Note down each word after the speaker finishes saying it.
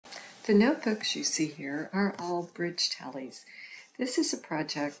The notebooks you see here are all bridge tallies. This is a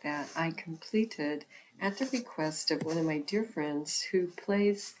project that I completed at the request of one of my dear friends who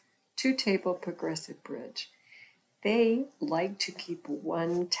plays two-table progressive bridge. They like to keep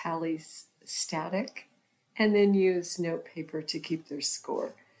one tally static and then use notepaper to keep their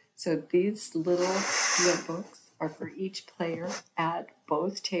score. So these little notebooks are for each player at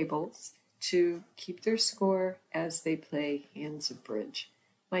both tables to keep their score as they play hands of bridge.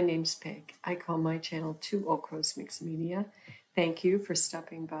 My name's Peg. I call my channel Two Old Crows Mixed Media. Thank you for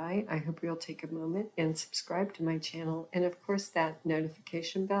stopping by. I hope you'll take a moment and subscribe to my channel. And of course, that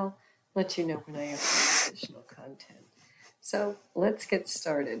notification bell lets you know when I upload additional content. So let's get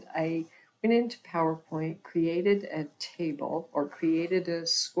started. I went into PowerPoint, created a table or created a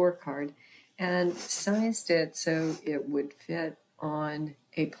scorecard and sized it so it would fit on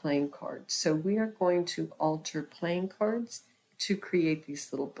a playing card. So we are going to alter playing cards to create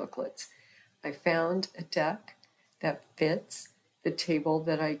these little booklets. I found a deck that fits the table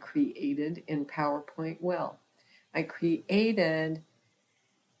that I created in PowerPoint well. I created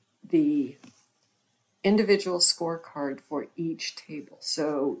the individual scorecard for each table.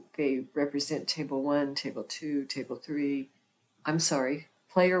 So they represent table 1, table 2, table 3,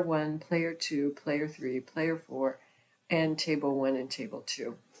 player 1, player 2, player 3, player 4, and table 1 and table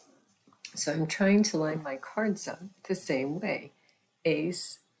 2. So I'm trying to line my cards up the same way,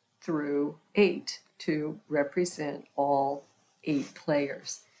 ace through 8, to represent all 8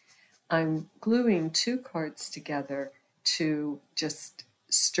 players. I'm gluing 2 cards together to just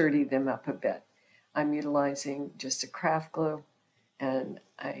sturdy them up a bit. I'm utilizing just a craft glue, and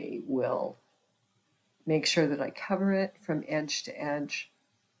I will make sure that I cover it from edge to edge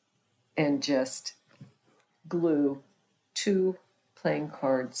and just glue 2 playing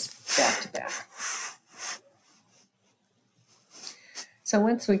cards back to back. So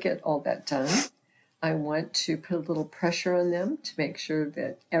once we get all that done, I want to put a little pressure on them to make sure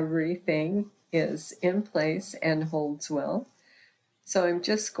that everything is in place and holds well. So I'm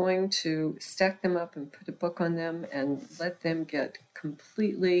just going to stack them up and put a book on them and let them get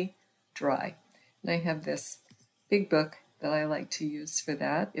completely dry. And I have this big book that I like to use for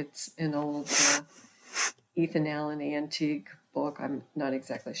that. It's an old Ethan Allen antique book. I'm not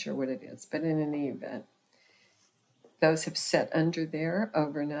exactly sure what it is, but in any event, those have set under there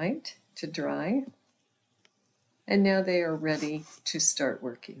overnight to dry, and now they are ready to start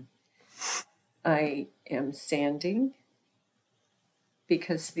working. I am sanding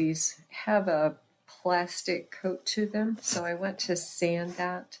because these have a plastic coat to them, so I want to sand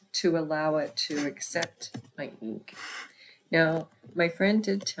that to allow it to accept my ink. Now, my friend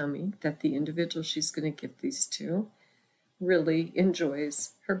did tell me that the individual she's going to give these to really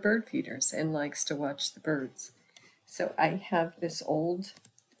enjoys her bird feeders and likes to watch the birds. So I have this old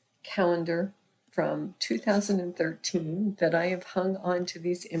calendar from 2013 that I have hung onto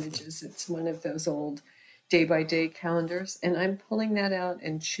these images. It's one of those old day-by-day calendars, and I'm pulling that out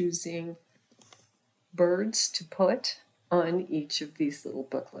and choosing birds to put on each of these little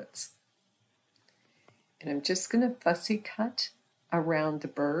booklets. And I'm just going to fussy cut around the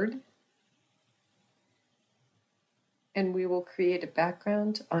bird, and we will create a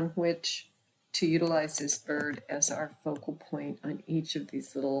background on which to utilize this bird as our focal point on each of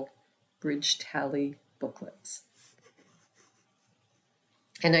these little bridge tally booklets.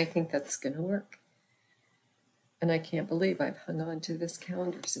 And I think that's going to work. And I can't believe I've hung on to this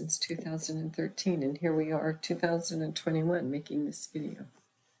calendar since 2013, and here we are, 2021, making this video.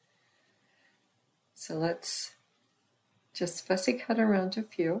 So let's just fussy cut around a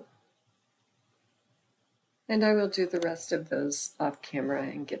few, and I will do the rest of those off camera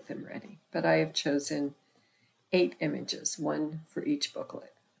and get them ready. But I have chosen 8 images, 1 for each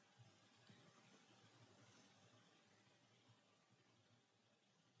booklet.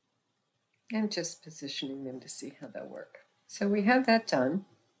 I'm just positioning them to see how they'll work. So we have that done.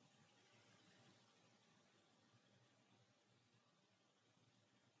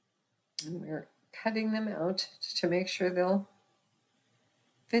 And we're cutting them out to make sure they'll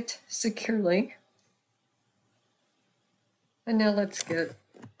fit securely. And now let's get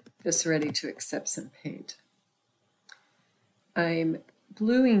this ready to accept some paint. I'm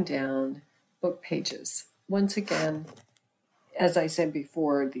gluing down book pages. Once again, as I said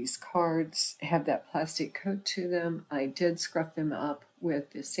before, these cards have that plastic coat to them. I did scruff them up with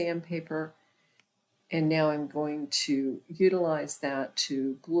the sandpaper, and now I'm going to utilize that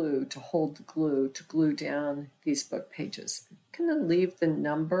to glue, to hold the glue, to glue down these book pages. I'm going to leave the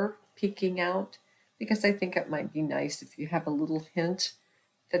number peeking out because I think it might be nice if you have a little hint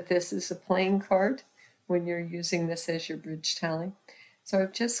that this is a playing card when you're using this as your bridge tally. So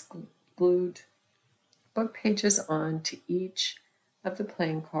I've just glued book pages on to each of the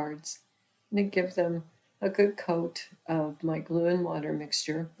playing cards, and to give them a good coat of my glue and water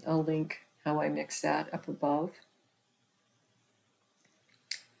mixture. I'll link how I mix that up above,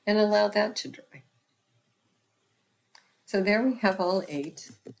 and allow that to dry. So there we have all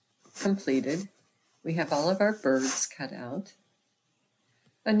 8 completed. We have all of our birds cut out.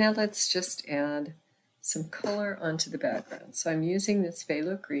 And now let's just add some color onto the background. So I'm using this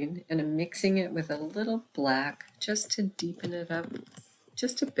phthalo green and I'm mixing it with a little black just to deepen it up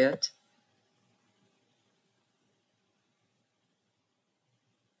just a bit.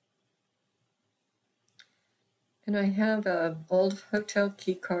 And I have an old hotel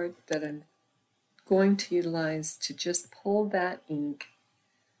key card that I'm going to utilize to just pull that ink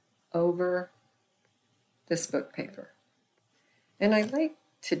over this book paper. And I like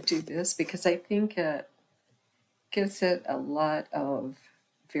to do this because I think it gives it a lot of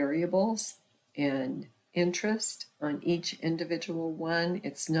variables and interest on each individual one.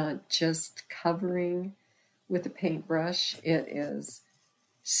 It's not just covering with a paintbrush, it is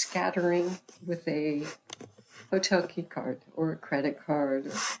scattering with a hotel key card or a credit card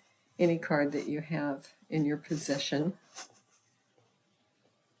or any card that you have in your possession.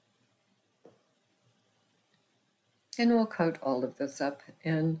 And we'll coat all of those up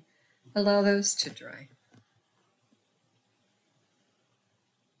and allow those to dry.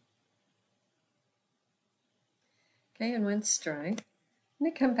 Okay, and once dry, I'm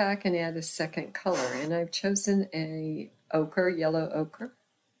going to come back and add a second color, and I've chosen a ochre, yellow ochre.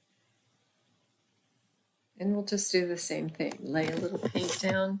 And we'll just do the same thing. Lay a little paint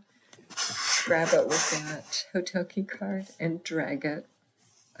down, grab it with that hotel key card, and drag it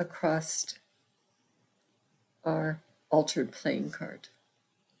across our altered playing card.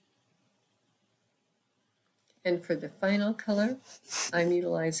 And for the final color, I'm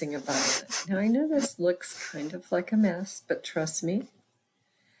utilizing a violet. Now I know this looks kind of like a mess, but trust me,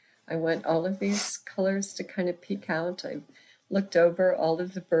 I want all of these colors to kind of peek out. I've looked over all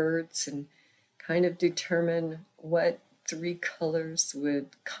of the birds and kind of determine what 3 colors would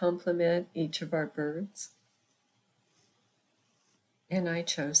complement each of our birds. And I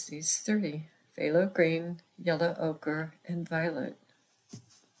chose these 3, phthalo green, yellow ochre, and violet.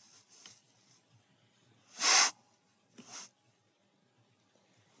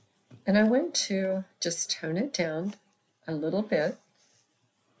 And I went to just tone it down a little bit.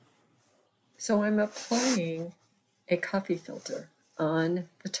 So I'm applying a coffee filter on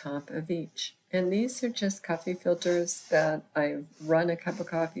the top of each. And these are just coffee filters that I've run a cup of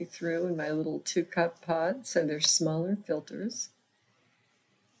coffee through in my little 2-cup pod, so they're smaller filters.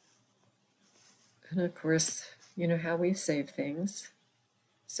 And of course, you know how we save things.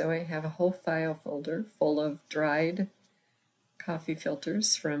 So I have a whole file folder full of dried coffee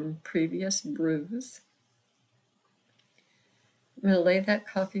filters from previous brews. I'm going to lay that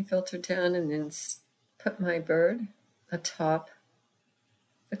coffee filter down and then put my bird atop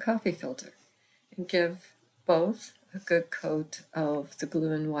the coffee filter and give both a good coat of the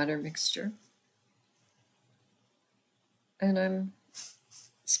glue and water mixture. And I'm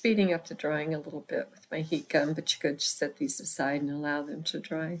speeding up the drying a little bit with my heat gun, but you could just set these aside and allow them to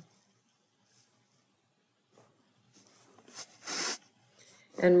dry.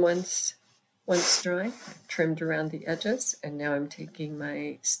 And once dry, I've trimmed around the edges, and now I'm taking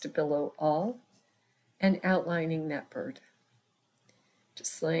my Stabilo All and outlining that bird.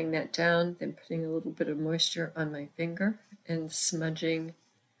 Just laying that down, then putting a little bit of moisture on my finger and smudging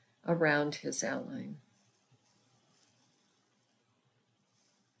around his outline.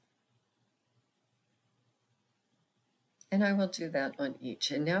 And I will do that on each.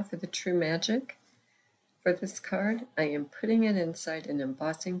 And now for the true magic. For this card, I am putting it inside an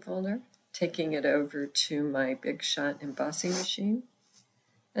embossing folder, taking it over to my Big Shot embossing machine.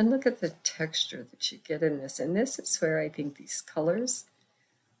 And look at the texture that you get in this. And this is where I think these colors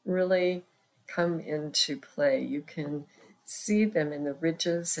really come into play. You can see them in the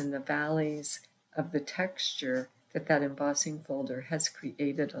ridges and the valleys of the texture that that embossing folder has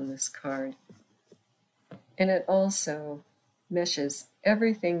created on this card. And it also meshes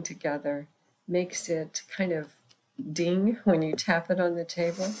everything together, makes it kind of ding when you tap it on the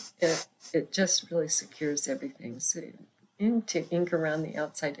table. It just really secures everything. So into ink around the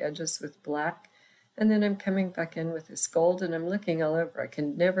outside edges with black, and then I'm coming back in with this gold, and I'm looking all over. I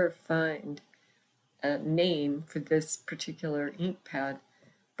can never find a name for this particular ink pad,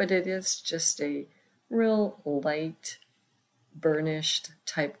 but it is just a real light burnished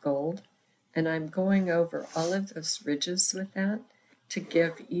type gold, and I'm going over all of those ridges with that to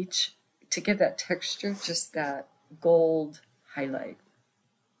give that texture just that gold highlight.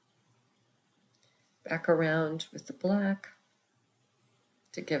 back around with the black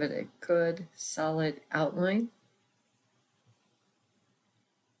to give it a good solid outline.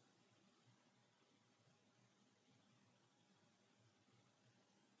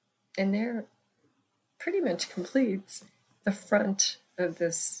 And there pretty much completes the front of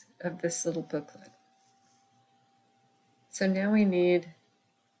this little booklet. So now we need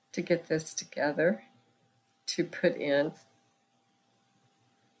to get this together to put in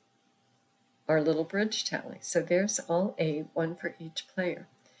our little bridge tally. So there's all 8, one for each player.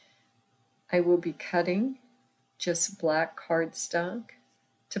 I will be cutting just black cardstock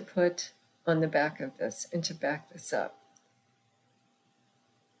to put on the back of this and to back this up.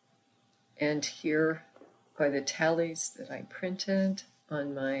 And here are the tallies that I printed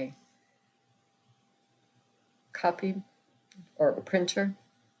on my copy or printer.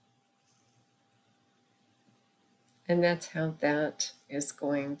 And that's how that is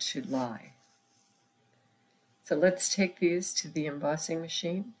going to lie. So let's take these to the embossing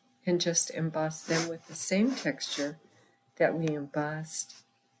machine and just emboss them with the same texture that we embossed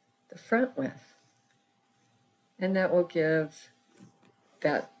the front with. And that will give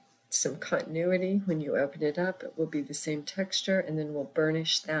that some continuity. When you open it up, it will be the same texture, and then we'll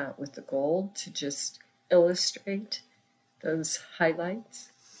burnish that with the gold to just illustrate those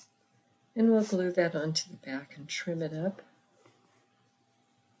highlights. And we'll glue that onto the back and trim it up.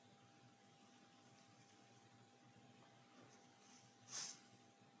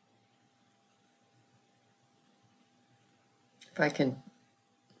 If I can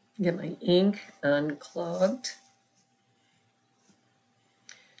get my ink unclogged.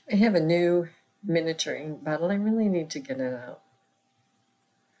 I have a new miniature ink bottle. I really need to get it out.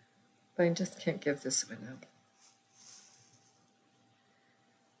 But I just can't give this one up.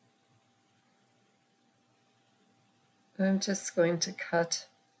 I'm just going to cut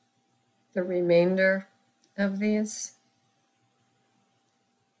the remainder of these.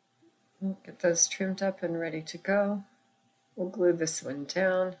 We'll get those trimmed up and ready to go. We'll glue this one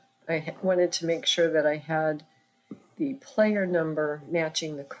down. I wanted to make sure that I had the player number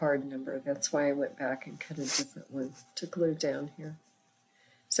matching the card number. That's why I went back and cut a different one to glue down here.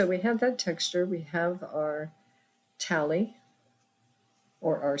 So we have that texture. We have our tally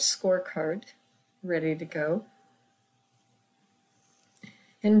or our scorecard ready to go.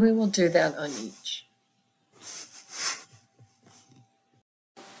 And we will do that on each.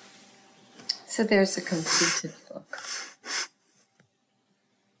 So there's a completed book.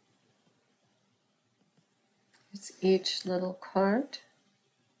 It's each little card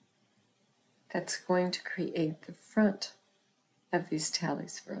that's going to create the front of these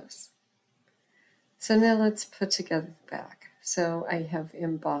tallies for us. So now let's put together the back. So I have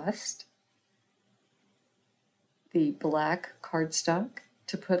embossed the black cardstock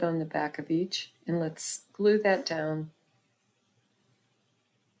to put on the back of each, and let's glue that down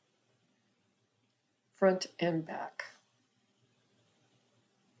front and back.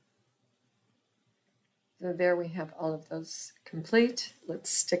 So there we have all of those complete. Let's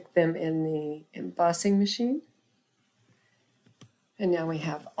stick them in the embossing machine. And now we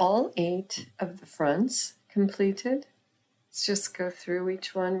have all 8 of the fronts completed. Let's just go through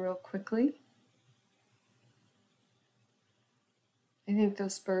each one real quickly. I think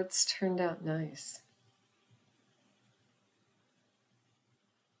those birds turned out nice.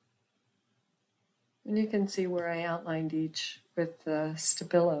 And you can see where I outlined each with the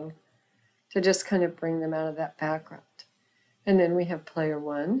Stabilo to just kind of bring them out of that background. And then we have player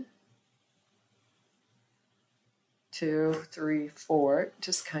 1, 2, 3, 4. It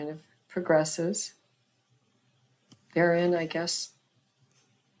just kind of progresses. They're in, I guess,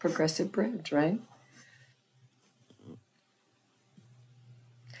 progressive bridge, right?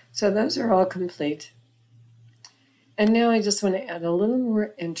 So those are all complete. And now I just want to add a little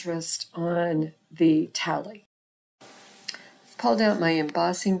more interest on the tally. I've pulled out my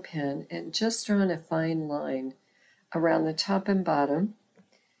embossing pen and just drawn a fine line around the top and bottom.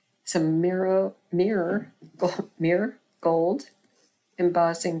 Some mirror gold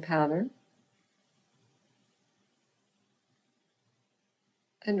embossing powder.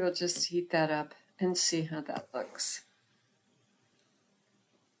 And we'll just heat that up and see how that looks.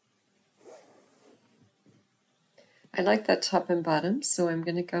 I like that top and bottom, so I'm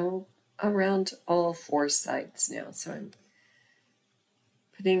going to go around all 4 sides now. So I'm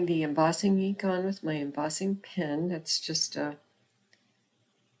putting the embossing ink on with my embossing pen. That's just a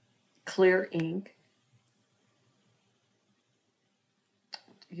clear ink.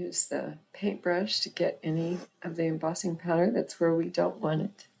 Use the paintbrush to get any of the embossing powder that's where we don't want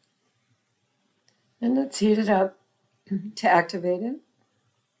it. And let's heat it up to activate it.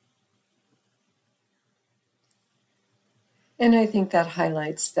 And I think that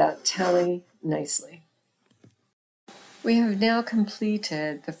highlights that tally nicely. We have now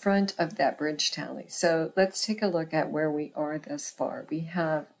completed the front of that bridge tally. So let's take a look at where we are thus far. We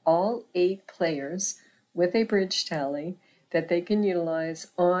have all 8 players with a bridge tally that they can utilize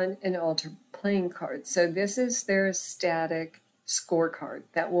on an altered playing card. So this is their static scorecard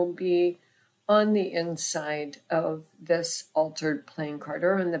that will be on the inside of this altered playing card,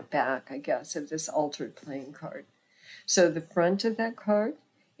 or on the back, I guess, of this altered playing card. So the front of that card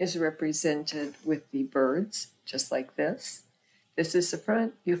is represented with the birds, just like this. This is the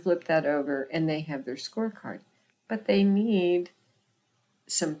front, you flip that over, and they have their scorecard. But they need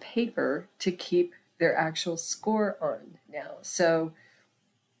some paper to keep their actual score on now. So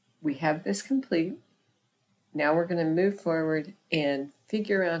we have this complete. Now we're going to move forward and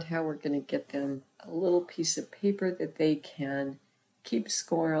figure out how we're going to get them a little piece of paper that they can keep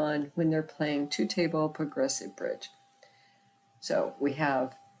score on when they're playing 2-table progressive bridge. So we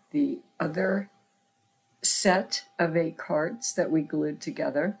have the other set of 8 cards that we glued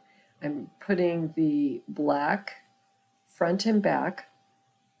together. I'm putting the black front and back.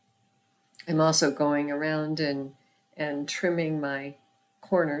 I'm also going around and trimming my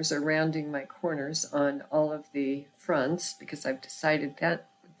corners, or rounding my corners on all of the fronts, because I've decided that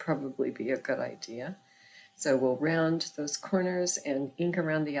would probably be a good idea. So we'll round those corners and ink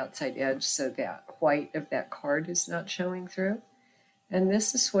around the outside edge so that white of that card is not showing through. And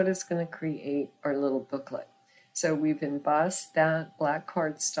this is what is going to create our little booklet. So we've embossed that black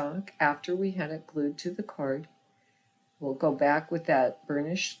cardstock after we had it glued to the card. We'll go back with that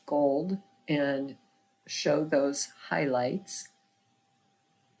burnished gold and show those highlights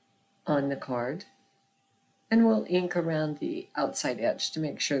on the card. And we'll ink around the outside edge to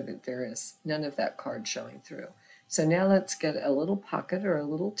make sure that there is none of that card showing through. So now let's get a little pocket or a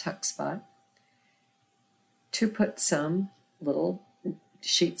little tuck spot to put some little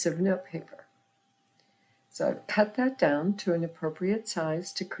sheets of notepaper. So I've cut that down to an appropriate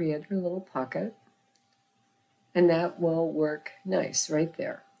size to create her little pocket, and that will work nice right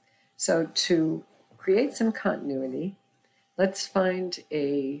there. So to create some continuity, let's find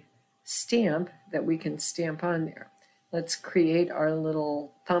a stamp that we can stamp on there. Let's create our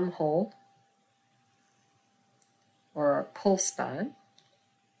little thumb hole or our pull spot.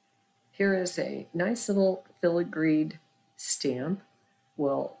 Here is a nice little filigreed stamp.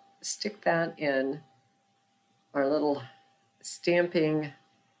 We'll stick that in our little stamping,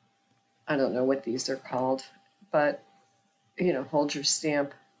 I don't know what these are called, but hold your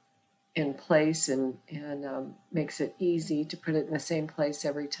stamp in place and makes it easy to put it in the same place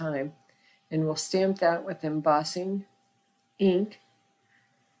every time. And we'll stamp that with embossing ink,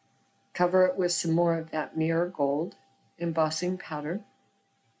 cover it with some more of that mirror gold embossing powder,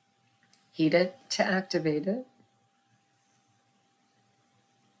 heat it to activate it,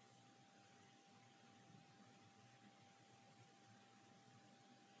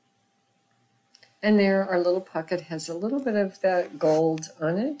 and there our little pocket has a little bit of that gold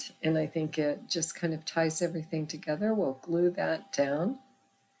on it, and I think it just kind of ties everything together. We'll glue that down,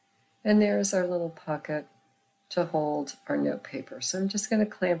 and there's our little pocket to hold our note paper. So I'm just going to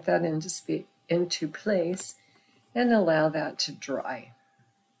clamp that into place and allow that to dry.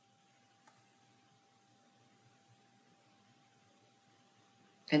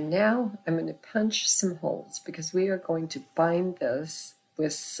 And now I'm going to punch some holes because we are going to bind this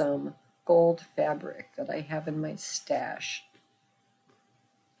with some gold fabric that I have in my stash.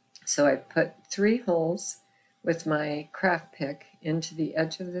 So I've put 3 holes with my craft pick into the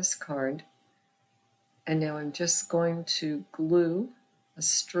edge of this card, and now I'm just going to glue a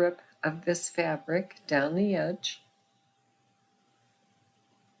strip of this fabric down the edge.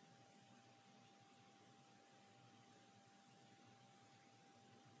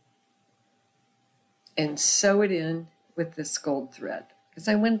 And sew it in with this gold thread, because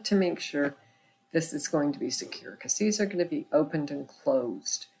I want to make sure this is going to be secure, because these are going to be opened and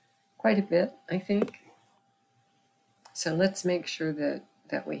closed quite a bit, I think. So let's make sure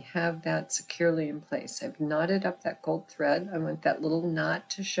that we have that securely in place. I've knotted up that gold thread. I want that little knot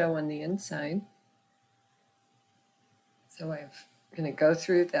to show on the inside. So I'm going to go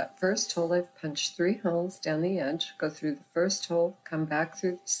through that first hole. I've punched 3 holes down the edge, go through the first hole, come back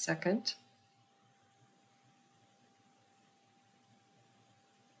through the second,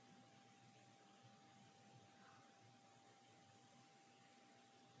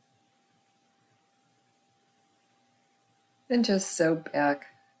 and just sew back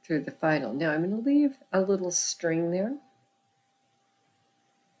through the final. Now I'm going to leave a little string there.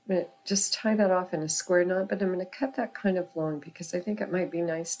 I'm going to just tie that off in a square knot, but I'm going to cut that kind of long because I think it might be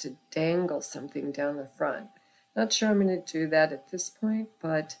nice to dangle something down the front. Not sure I'm going to do that at this point,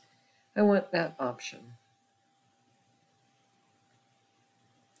 but I want that option.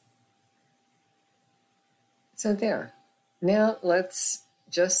 So there. Now let's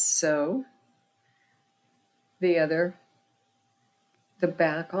just sew the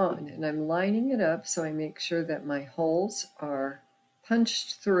back on, and I'm lining it up so I make sure that my holes are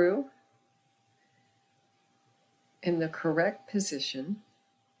punched through in the correct position.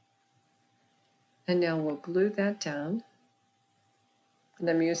 And now we'll glue that down, and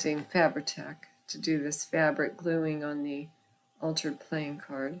I'm using Fabri-Tac to do this fabric gluing on the altered playing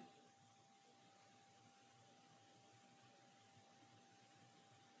card.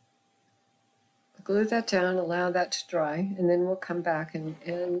 Glue that down, allow that to dry, and then we'll come back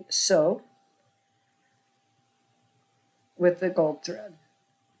and sew with the gold thread.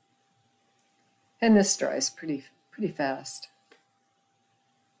 And this dries pretty fast.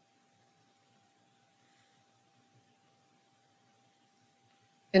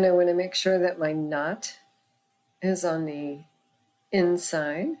 And I want to make sure that my knot is on the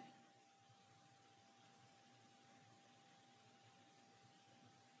inside.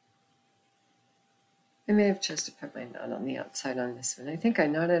 I may have chosen to put my knot on the outside on this one. I think I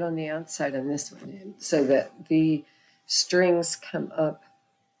knotted on the outside on this one so that the strings come up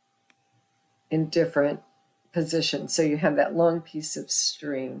in different positions. So you have that long piece of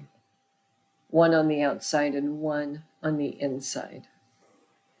string, one on the outside and one on the inside.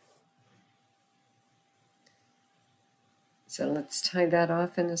 So let's tie that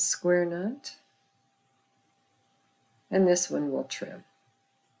off in a square knot. And this one will trim.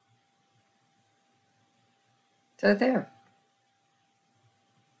 So there.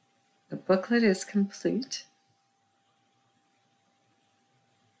 The booklet is complete.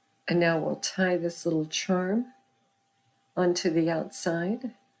 And now we'll tie this little charm onto the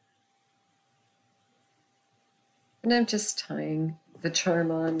outside. And I'm just tying the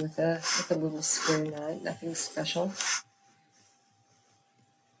charm on with a little square knot, nothing special.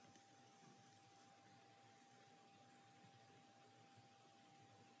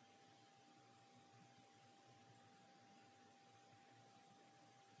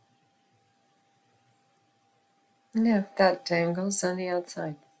 Yeah, that dangles on the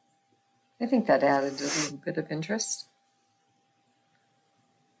outside. I think that added a little bit of interest.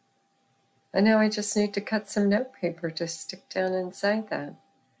 And now I just need to cut some note paper to stick down inside that.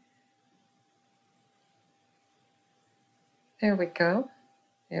 There we go.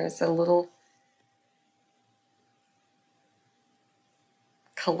 There's a little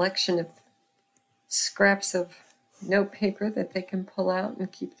collection of scraps of note paper that they can pull out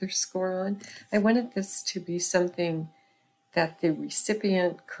and keep their score on. I wanted this to be something that the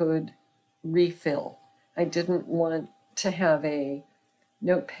recipient could refill. I didn't want to have a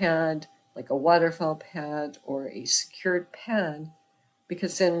notepad like a waterfall pad or a secured pad,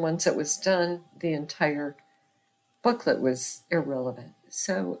 because then once it was done, the entire booklet was irrelevant.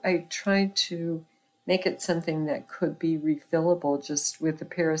 So I tried to make it something that could be refillable just with a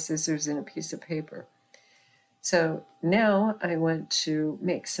pair of scissors and a piece of paper. So now I want to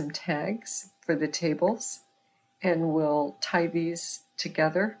make some tags for the tables, and we'll tie these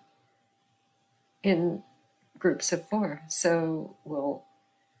together in groups of 4. So we'll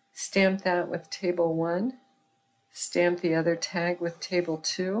stamp that with table 1, stamp the other tag with table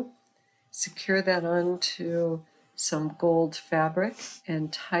 2, secure that onto some gold fabric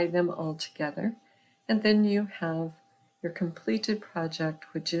and tie them all together. And then you have your completed project,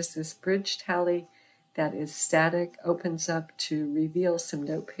 which is this bridge tally that is static, opens up to reveal some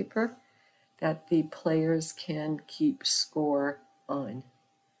note paper that the players can keep score on.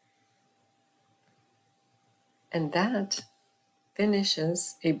 And that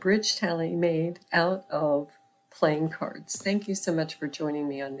finishes a bridge tally made out of playing cards. Thank you so much for joining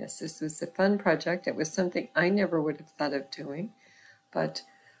me on this. This was a fun project. It was something I never would have thought of doing, but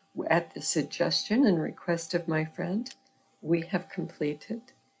at the suggestion and request of my friend, we have completed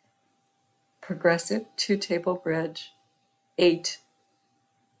progressive 2-table bridge 8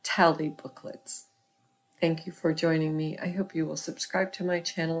 tally booklets. Thank you for joining me. I hope you will subscribe to my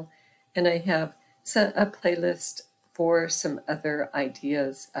channel, and I have set a playlist for some other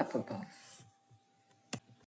ideas up above.